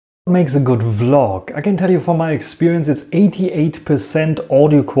Makes a good vlog? I can tell you from my experience it's 88%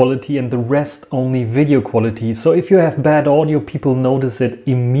 audio quality and the rest only video quality. So if you have bad audio, people notice it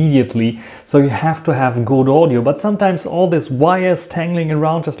immediately. So you have to have good audio. But sometimes all this wires tangling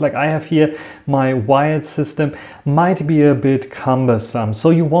around, just like I have here, my wired system might be a bit cumbersome.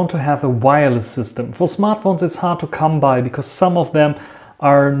 So you want to have a wireless system. For smartphones it's hard to come by because some of them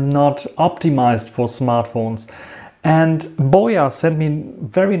are not optimized for smartphones. And Boya sent me a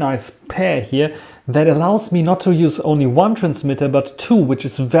very nice pair here that allows me not to use only one transmitter but two, which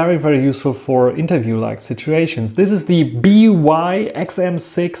is very, very useful for interview-like situations. This is the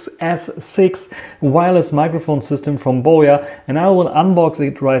BY-XM6-S6 wireless microphone system from Boya, and I will unbox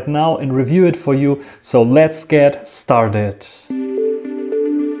it right now and review it for you. So let's get started.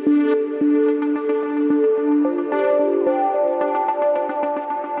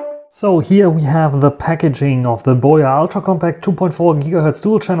 So here we have the packaging of the Boya ultra compact 2.4 GHz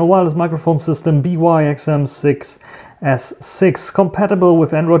dual channel wireless microphone system BY-XM6-S6, compatible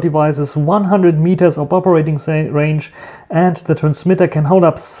with Android devices, 100 meters of operating range, and the transmitter can hold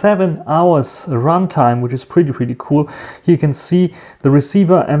up 7 hours runtime, which is pretty cool. Here you can see the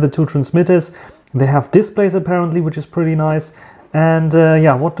receiver and the two transmitters. They have displays apparently, which is pretty nice. And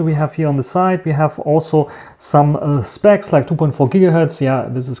yeah, what do we have here on the side? We have also some specs like 2.4 GHz, yeah,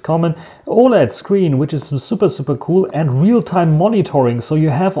 this is common, OLED screen, which is super cool, and real-time monitoring. So you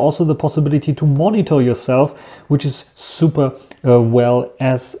have also the possibility to monitor yourself, which is super well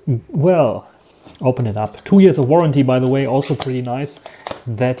as well. Open it up. 2 years of warranty, by the way, also pretty nice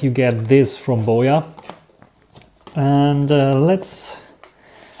that you get this from Boya. And let's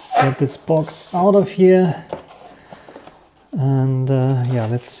get this box out of here. And yeah,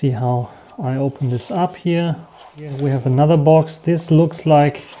 let's see how I open this up here. Here we have another box. This looks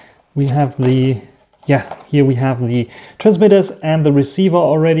like we have the, yeah, here we have the transmitters and the receiver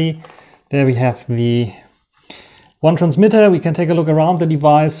already. There we have the one transmitter. We can take a look around the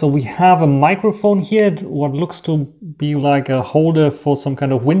device. So we have a microphone here, what looks to be like a holder for some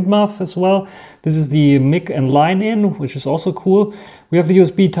kind of wind muff as well. This is the mic and line in, which is also cool. We have the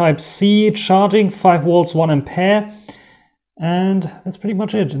USB Type-C charging, 5 volts, 1 ampere. And that's pretty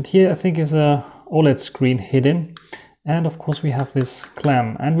much it. And here I think is a OLED screen hidden. And of course we have this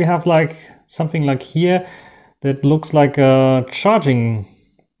clamp. And we have like something like here that looks like a charging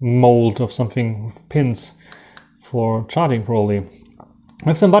mold of something with pins for charging probably. We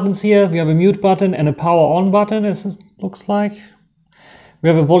have some buttons here. We have a mute button and a power on button, as it looks like. We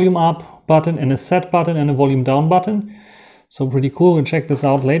have a volume up button and a set button and a volume down button. So pretty cool. We'll check this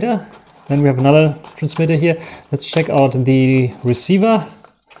out later. Then we have another transmitter here. Let's check out the receiver.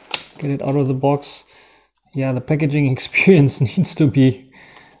 Get it out of the box. Yeah, the packaging experience needs to be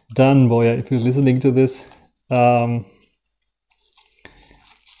done, Boya, if you're listening to this.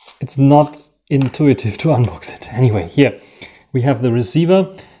 It's not intuitive to unbox it. Anyway, here we have the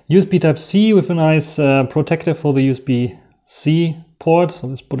receiver. USB Type-C with a nice protector for the USB-C port. So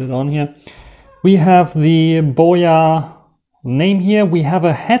let's put it on here. We have the Boya name here. We have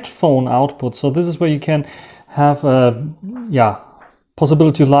a headphone output, so this is where you can have a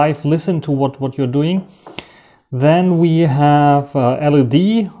possibility to live listen to what you're doing. Then we have a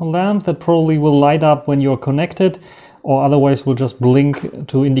LED lamp that probably will light up when you're connected, or otherwise will just blink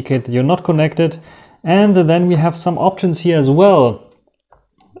to indicate that you're not connected. And then we have some options here as well.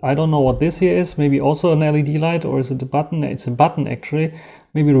 I don't know what this here is, maybe also an LED light, or is it a button? It's a button actually,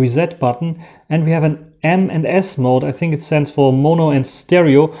 maybe a reset button. And we have an M and S mode. I think it stands for mono and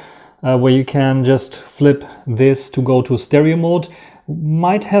stereo, where you can just flip this to go to stereo mode.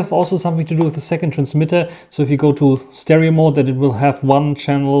 Might have also something to do with the second transmitter. So if you go to stereo mode, that it will have one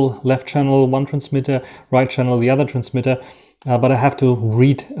channel, left channel, one transmitter, right channel, the other transmitter. But I have to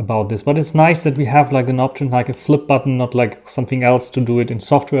read about this. But it's nice that we have like an option like a flip button, not like something else to do it in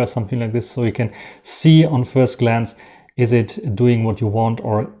software or something like this. So you can see on first glance, is it doing what you want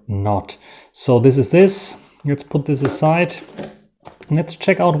or not? So this is this. Let's put this aside. Let's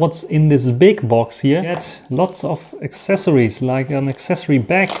check out what's in this big box here. Get lots of accessories, like an accessory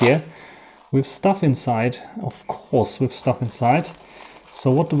bag here with stuff inside. Of course, with stuff inside. So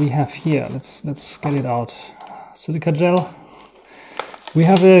what do we have here? Let's get it out. Silica gel. We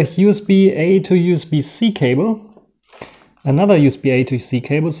have a USB-A to USB-C cable. Another USB-A to C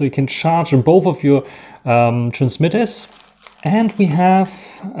cable, so you can charge both of your transmitters. And we have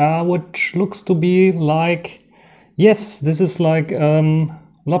which looks to be like, yes, this is like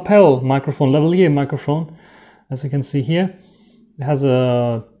lapel microphone, lavalier microphone, as you can see here. It has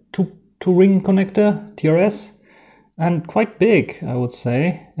a two ring connector, TRS, and quite big, I would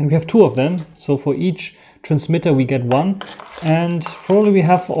say. And we have two of them, so for each transmitter we get one, and probably we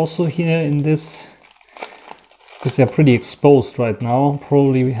have also here in this, because they're pretty exposed right now,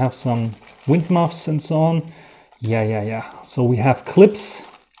 probably we have some wind muffs and so on. Yeah. So we have clips,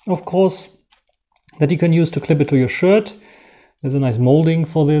 of course, that you can use to clip it to your shirt. There's a nice molding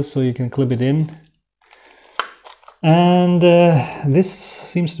for this, so you can clip it in. And this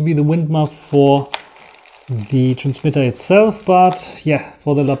seems to be the wind muff for the transmitter itself, but yeah,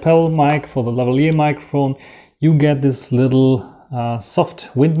 for the lapel mic, for the lavalier microphone, you get this little soft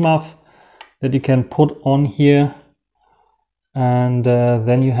wind muff that you can put on here, and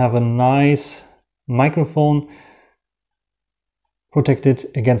then you have a nice microphone protected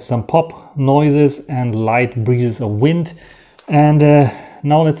against some pop noises and light breezes of wind. And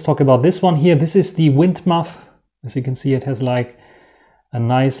now let's talk about this one here. This is the wind muff. As you can see, it has like a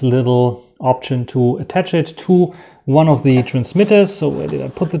nice little option to attach it to one of the transmitters. So where did I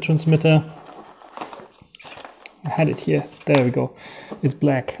put the transmitter? I had it here. There we go. It's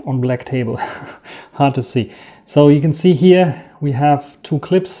black on black table. Hard to see. So you can see here we have two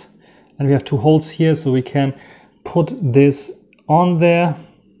clips and we have two holes here, so we can put this on there.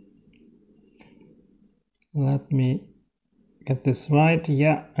 Let me get this right.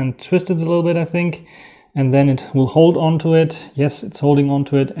 Yeah, and twist it a little bit, I think. And then it will hold onto it. Yes, it's holding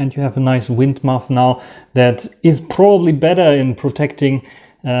onto it, and you have a nice wind muff now that is probably better in protecting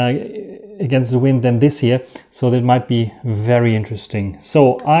against the wind than this here. So that might be very interesting.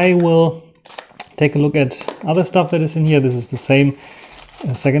 So I will take a look at other stuff that is in here. This is the same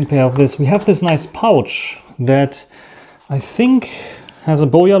second pair of this. We have this nice pouch that I think has a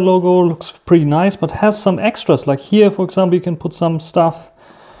Boya logo, looks pretty nice, but has some extras. Like here, for example, you can put some stuff.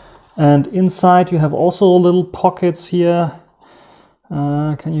 And inside you have also little pockets here.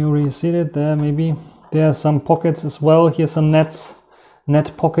 Can you really see it there? Maybe there are some pockets as well. Here's some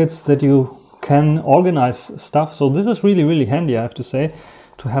net pockets that you can organize stuff. So this is really handy, I have to say,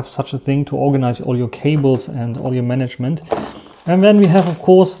 to have such a thing to organize all your cables and all your management. And then we have, of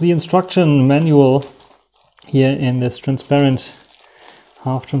course, the instruction manual here in this transparent,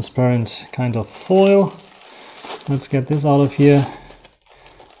 half transparent kind of foil. Let's get this out of here.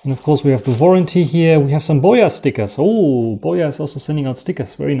 And of course we have the warranty here. We have some Boya stickers. Oh, Boya is also sending out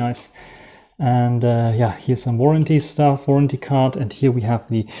stickers. Very nice. And yeah, here's some warranty stuff, warranty card. And here we have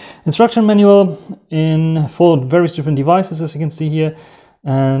the instruction manual for various different devices, as you can see here.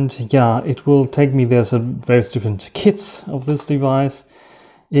 And yeah, it will take me, there's various different kits of this device.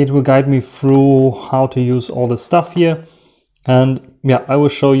 It will guide me through how to use all the stuff here. And yeah, I will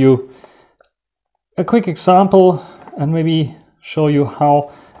show you a quick example and maybe show you how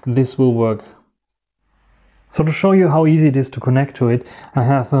this will work. So to show you how easy it is to connect to it, I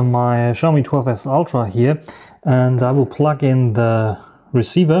have my Xiaomi 12S Ultra here, and I will plug in the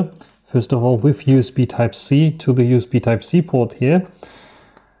receiver, first of all with USB Type-C to the USB Type-C port here.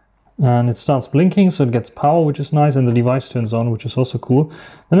 And it starts blinking, so it gets power, which is nice, and the device turns on, which is also cool.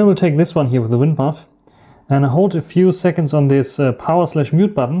 Then I will take this one here with the wind muff, and I hold a few seconds on this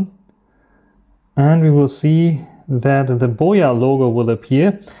power/mute button, and we will see that the Boya logo will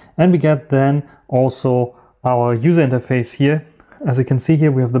appear, and we get then also our user interface here. As you can see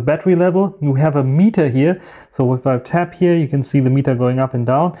here, we have the battery level, we have a meter here, so if I tap here you can see the meter going up and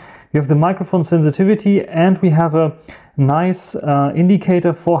down. We have the microphone sensitivity, and we have a nice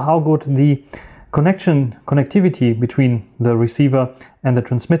indicator for how good the connectivity between the receiver and the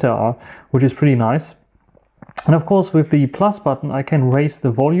transmitter are, which is pretty nice. And of course with the plus button I can raise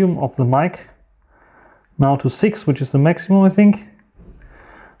the volume of the mic now to 6, which is the maximum, I think.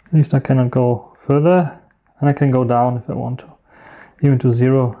 At least I cannot go further, and I can go down if I want to, even to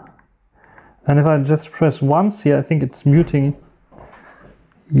 0. And if I just press once here, I think it's muting.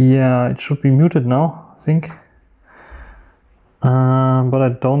 Yeah, it should be muted now, I think. But I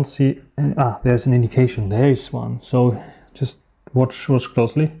don't see any, there's an indication, there is one. So just watch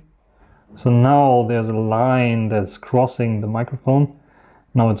closely. So now there's a line that's crossing the microphone.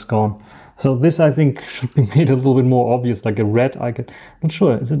 Now it's gone. So this, I think, should be made a little bit more obvious, like a red icon. Not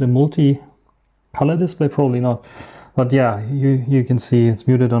sure, is it a multi-color display? Probably not. But yeah, you can see it's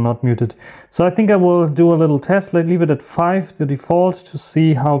muted or not muted. So I think I will do a little test. Let's leave it at 5, the default, to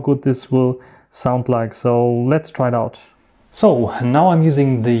see how good this will sound like. So let's try it out. So now I'm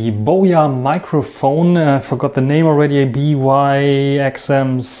using the Boya microphone. I forgot the name already,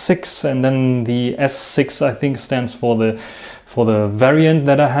 BY-XM6, and then the S6 I think stands for the variant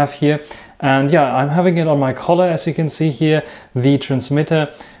that I have here. And yeah, I'm having it on my collar, as you can see here. The transmitter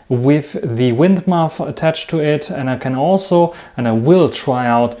with the wind muff attached to it, and I can also, and I will try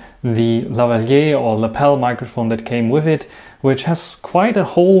out the lavalier or lapel microphone that came with it, which has quite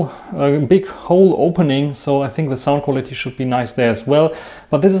a big hole opening, so I think the sound quality should be nice there as well.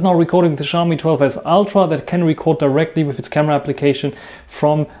 But this is now recording the Xiaomi 12S Ultra that can record directly with its camera application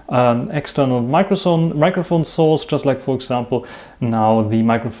from an external microphone source, just like, for example, now the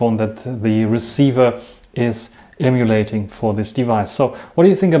microphone that the receiver is emulating for this device. So what do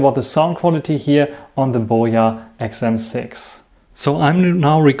you think about the sound quality here on the Boya XM6? So I'm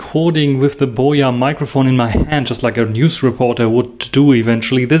now recording with the Boya microphone in my hand, just like a news reporter would do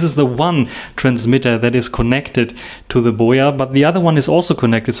eventually. This is the one transmitter that is connected to the Boya, but the other one is also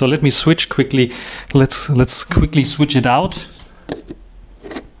connected. So let me switch quickly. Let's quickly switch it out.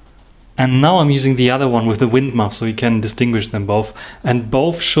 And now I'm using the other one with the wind muff, so you can distinguish them both. And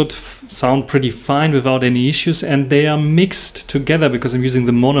both should sound pretty fine without any issues, and they are mixed together because I'm using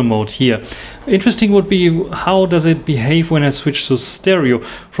the mono mode here. Interesting would be, how does it behave when I switch to stereo?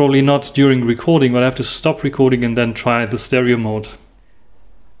 Probably not during recording, but I have to stop recording and then try the stereo mode.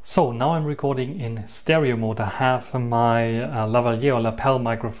 So now I'm recording in stereo mode. I have my lavalier or lapel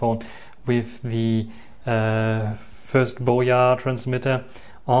microphone with the first Boya transmitter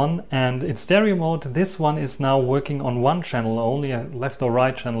on, and in stereo mode this one is now working on one channel only, a left or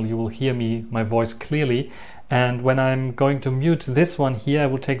right channel. You will hear my voice clearly, and when I'm going to mute this one here, I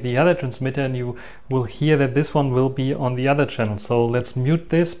will take the other transmitter and you will hear that this one will be on the other channel. So let's mute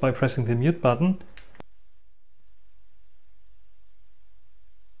this by pressing the mute button.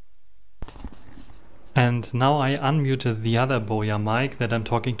 And now I unmuted the other Boya mic that I'm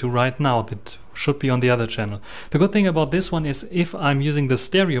talking to right now. That should be on the other channel. The good thing about this one is, if I'm using the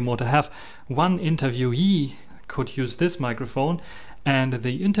stereo mode, I have one interviewee could use this microphone and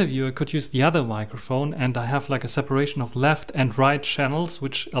the interviewer could use the other microphone, and I have like a separation of left and right channels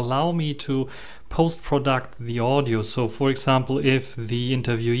which allow me to post-product the audio. So for example, if the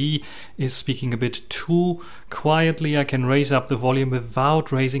interviewee is speaking a bit too quietly, I can raise up the volume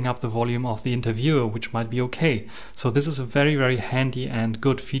without raising up the volume of the interviewer, which might be okay. So this is a very, very handy and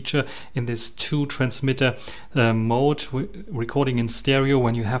good feature in this two transmitter mode, recording in stereo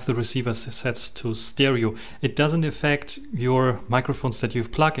when you have the receiver set to stereo. It doesn't affect your microphones that you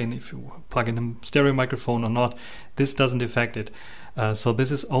plug in, if you plug in a stereo microphone or not. This doesn't affect it. So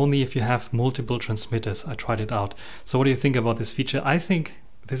this is only if you have multiple transmitters. I tried it out. So what do you think about this feature? I think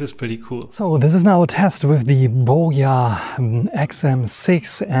this is pretty cool. So this is now a test with the Boya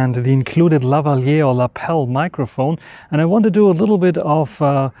XM6 and the included lavalier or lapel microphone. And I want to do a little bit of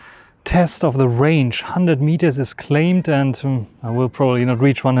test of the range. 100 meters is claimed, and I will probably not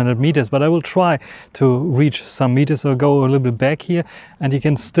reach 100 meters, but I will try to reach some meters. So go a little bit back here, and you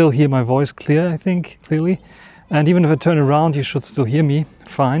can still hear my voice clearly. And even if I turn around, you should still hear me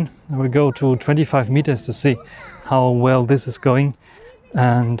fine. I will go to 25 meters to see how well this is going.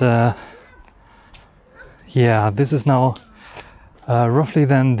 And yeah, this is now roughly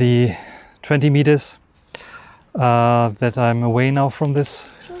then the 20 meters that I'm away now from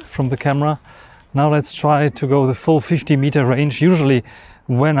the camera. Now let's try to go the full 50-meter range. Usually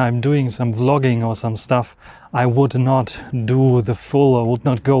when I'm doing some vlogging or some stuff, I would not do the full, I would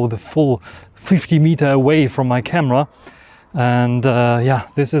not go the full 50 meter away from my camera. And yeah,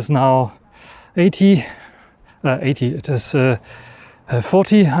 this is now 40, I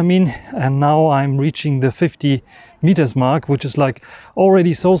mean, and now I'm reaching the 50 meters mark, which is like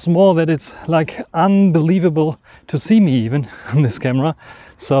already so small that it's like unbelievable to see me even on this camera.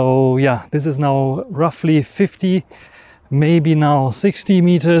 So yeah, this is now roughly 50, maybe now 60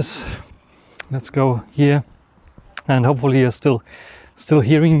 meters. Let's go here, and hopefully you're still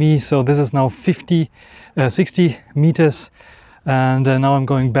hearing me. So this is now 60 meters, and now I'm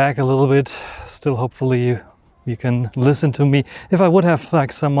going back a little bit. Still, hopefully you can listen to me. If I would have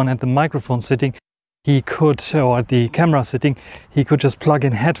like someone at the microphone sitting, he could, or at the camera sitting, he could just plug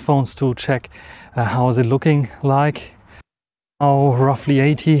in headphones to check how is it looking like. Now roughly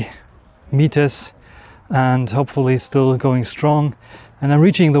 80 meters, and hopefully still going strong, and I'm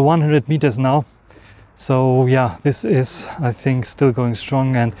reaching the 100 meters now. So yeah, this is, I think, still going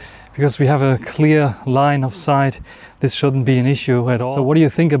strong, and because we have a clear line of sight, this shouldn't be an issue at all. So what do you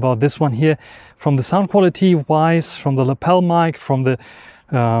think about this one here? From the sound quality wise, from the lapel mic, from the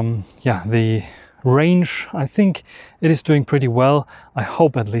the range, I think it is doing pretty well. I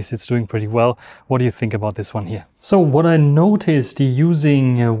hope at least it's doing pretty well. What do you think about this one here? So what I noticed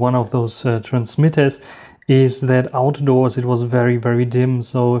using one of those transmitters is that outdoors it was very, very dim.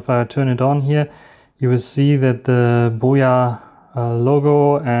 So if I turn it on here, you will see that the Boya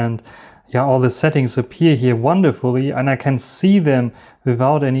logo and yeah, all the settings appear here wonderfully, and I can see them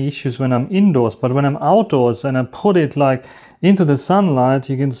without any issues when I'm indoors. But when I'm outdoors and I put it like into the sunlight,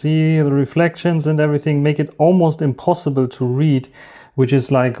 you can see the reflections and everything make it almost impossible to read, which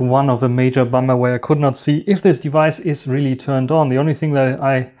is like one of a major bummer where I could not see if this device is really turned on. The only thing that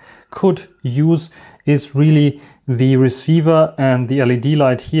I could use is really the receiver and the LED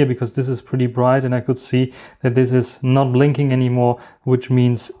light here, because this is pretty bright and I could see that this is not blinking anymore, which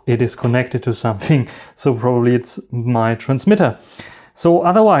means it is connected to something. So probably it's my transmitter. So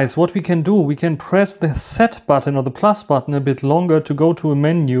otherwise, what we can do, we can press the set button or the plus button a bit longer to go to a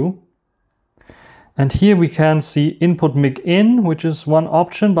menu. And here we can see input mic in, which is one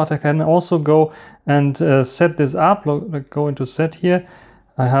option, but I can also go and set this up. Look, go into set here.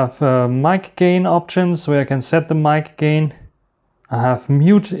 I have mic gain options where I can set the mic gain. I have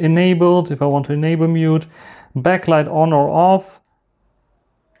mute enabled if I want to enable mute, backlight on or off.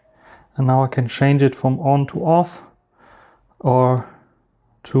 And now I can change it from on to off or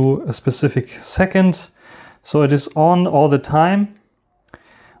to a specific second. So it is on all the time.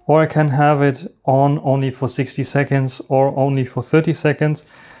 Or I can have it on only for 60 seconds or only for 30 seconds.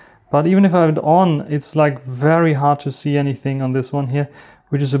 But even if I have it on, it's like very hard to see anything on this one here,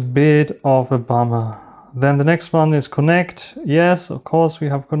 which is a bit of a bummer. Then the next one is connect. Yes, of course, we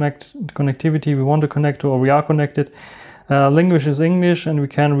have connectivity. We want to connect to, or we are connected. Language is English, and we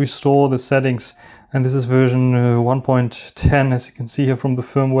can restore the settings. And this is version 1.10, as you can see here from the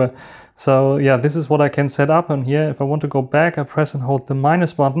firmware. So yeah, this is what I can set up. And here, if I want to go back, I press and hold the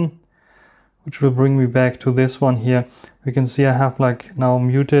minus button, which will bring me back to this one here. We can see I have like now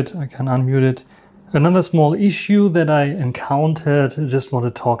muted. I can unmute it. Another small issue that I encountered, I just want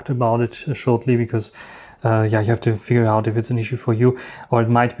to talk about it shortly, because yeah, you have to figure out if it's an issue for you, or it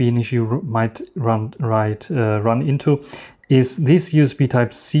might be an issue you might run into, is this USB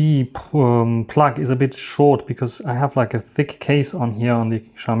Type-C plug is a bit short, because I have like a thick case on here on the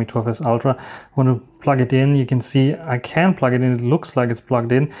Xiaomi 12S Ultra. I want to plug it in. You can see I can plug it in. It looks like it's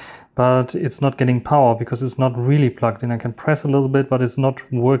plugged in, but it's not getting power because it's not really plugged in. I can press a little bit, but it's not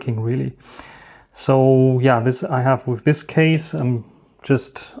working really. So yeah, this I have with this case. I'm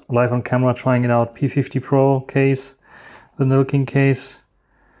just live on camera trying it out. P50 Pro case, the Nilking case.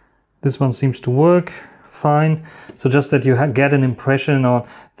 This one seems to work fine. So just that you get an impression, or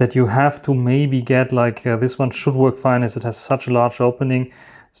that you have to maybe get like this one should work fine, as it has such a large opening.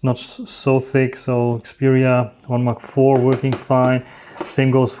 It's not so thick. So Xperia 1 Mark IV working fine.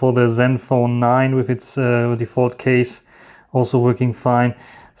 Same goes for the Zenfone 9 with its default case, also working fine.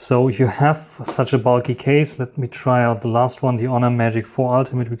 So if you have such a bulky case, let me try out the last one, the Honor Magic 4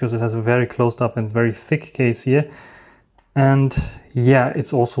 Ultimate, because it has a very closed up and very thick case here. And yeah,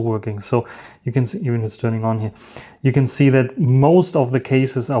 it's also working. So you can see, even it's turning on here, you can see that most of the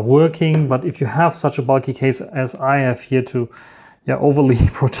cases are working. But if you have such a bulky case as I have here, to overly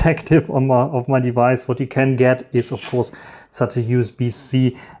protective of my device, what you can get is of course such a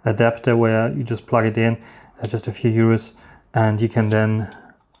USB-C adapter where you just plug it in, just a few euros, and you can then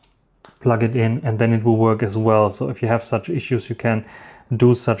plug it in, and then it will work as well. So if you have such issues, you can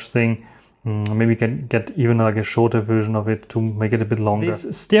do such thing. Maybe you can get even like a shorter version of it to make it a bit longer.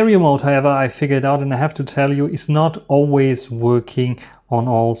 This stereo mode, however, I figured out, and I have to tell you, is not always working on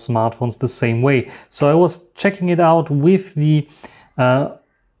all smartphones the same way. So I was checking it out with the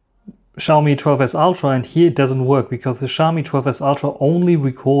Xiaomi 12S Ultra, and here it doesn't work, because the Xiaomi 12S Ultra only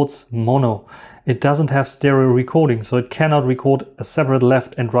records mono. It doesn't have stereo recording, so it cannot record a separate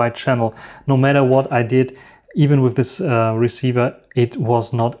left and right channel. No matter what I did, even with this receiver, it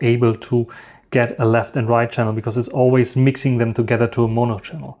was not able to get a left and right channel, because it's always mixing them together to a mono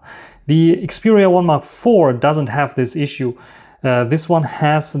channel. The Xperia 1 Mark IV doesn't have this issue. This one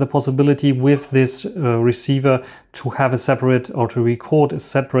has the possibility with this receiver to have a separate, or to record a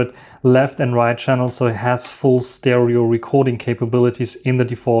separate left and right channel, so it has full stereo recording capabilities in the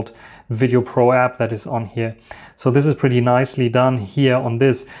default Video Pro app that is on here. So this is pretty nicely done here on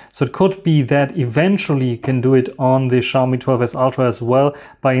this. So it could be that eventually you can do it on the Xiaomi 12S Ultra as well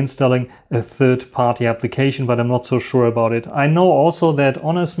by installing a third-party application, but I'm not so sure about it. I know also that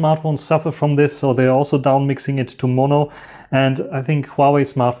Honor smartphones suffer from this, so they're also down mixing it to mono, and I think Huawei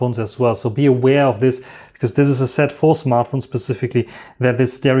smartphones as well. So be aware of this, because this is a set for smartphones specifically, that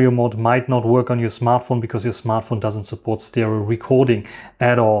this stereo mode might not work on your smartphone because your smartphone doesn't support stereo recording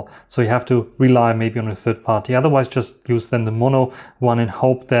at all. So you have to rely maybe on a third party. Otherwise, just use then the mono one and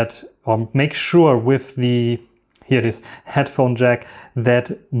hope that, or make sure with the, here it is, headphone jack,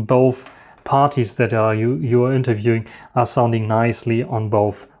 that both parties that are you are interviewing are sounding nicely on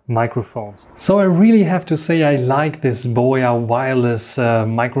both microphones. So I really have to say I like this Boya wireless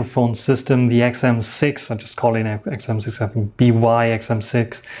microphone system, the XM6. I'm just calling it XM6, I think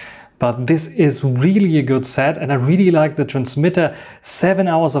BY-XM6. But this is really a good set, and I really like the transmitter. 7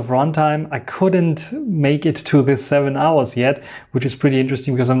 hours of runtime. I couldn't make it to this 7 hours yet, which is pretty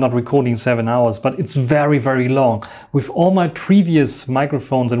interesting because I'm not recording 7 hours, but it's very, very long. With all my previous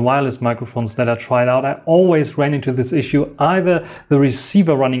microphones and wireless microphones that I tried out, I always ran into this issue, either the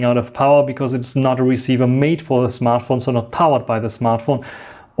receiver running out of power because it's not a receiver made for the smartphone, so not powered by the smartphone,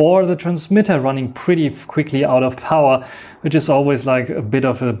 or the transmitter running pretty quickly out of power, which is always like a bit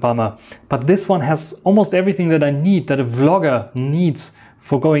of a bummer. But this one has almost everything that I need, that a vlogger needs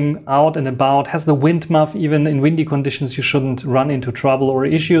for going out and about. Has the wind muff, even in windy conditions you shouldn't run into trouble or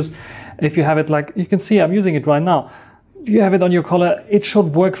issues. If you have it, like you can see, I'm using it right now. If you have it on your collar, it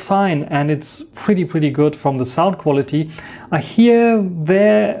should work fine, and it's pretty good from the sound quality. I hear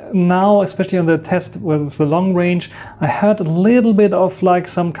there now, especially on the test with the long range, I heard a little bit of like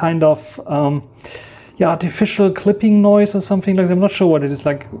some kind of artificial clipping noise or something like that. I'm not sure what it is,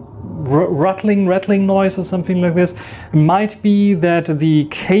 like rattling noise or something like this. It might be that the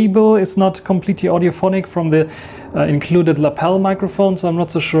cable is not completely audiophonic from the included lapel microphone, so I'm not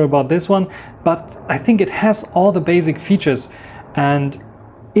so sure about this one, but I think it has all the basic features, and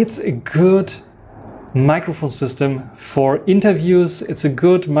it's a good microphone system for interviews. It's a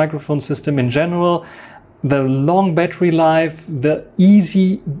good microphone system in general. The long battery life, the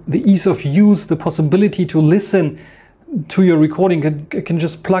ease of use, the possibility to listen to your recording, can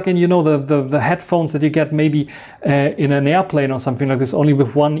just plug in, you know, the headphones that you get maybe in an airplane or something like this, only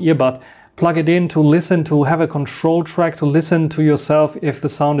with one earbud. Plug it in to listen, to have a control track, to listen to yourself if the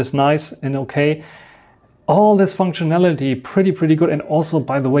sound is nice and okay. All this functionality, pretty good. And also,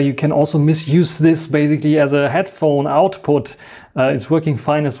 by the way, you can also misuse this basically as a headphone output. It's working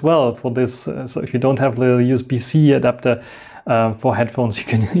fine as well for this. So if you don't have the USB-C adapter for headphones, you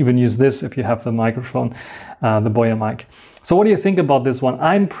can even use this if you have the microphone, the Boya mic. So what do you think about this one?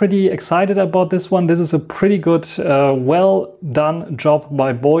 I'm pretty excited about this one. This is a pretty good, well done job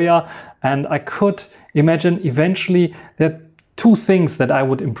by Boya, and I could imagine eventually there are two things that I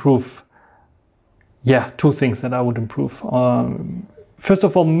would improve. Yeah, two things that I would improve. First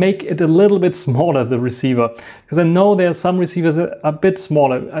of all, make it a little bit smaller, the receiver, because I know there are some receivers that are a bit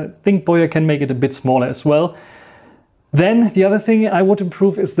smaller. I think Boya can make it a bit smaller as well. Then the other thing I would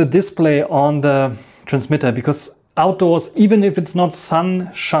improve is the display on the transmitter, because outdoors, even if it's not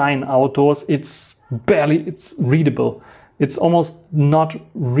sunshine outdoors, it's readable. It's almost not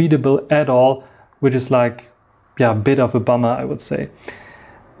readable at all, which is like, yeah, a bit of a bummer, I would say.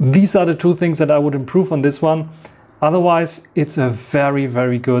 These are the two things that I would improve on this one. Otherwise, it's a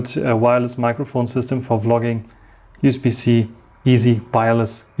very good wireless microphone system for vlogging. USB-C, easy,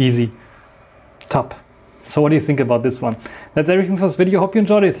 wireless, easy, top. So what do you think about this one? That's everything for this video. Hope you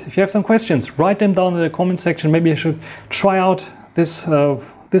enjoyed it. If you have some questions, write them down in the comment section. Maybe I should try out this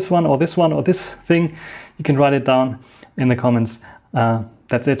one or this thing. You can write it down in the comments.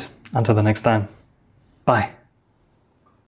 That's it. Until the next time. Bye.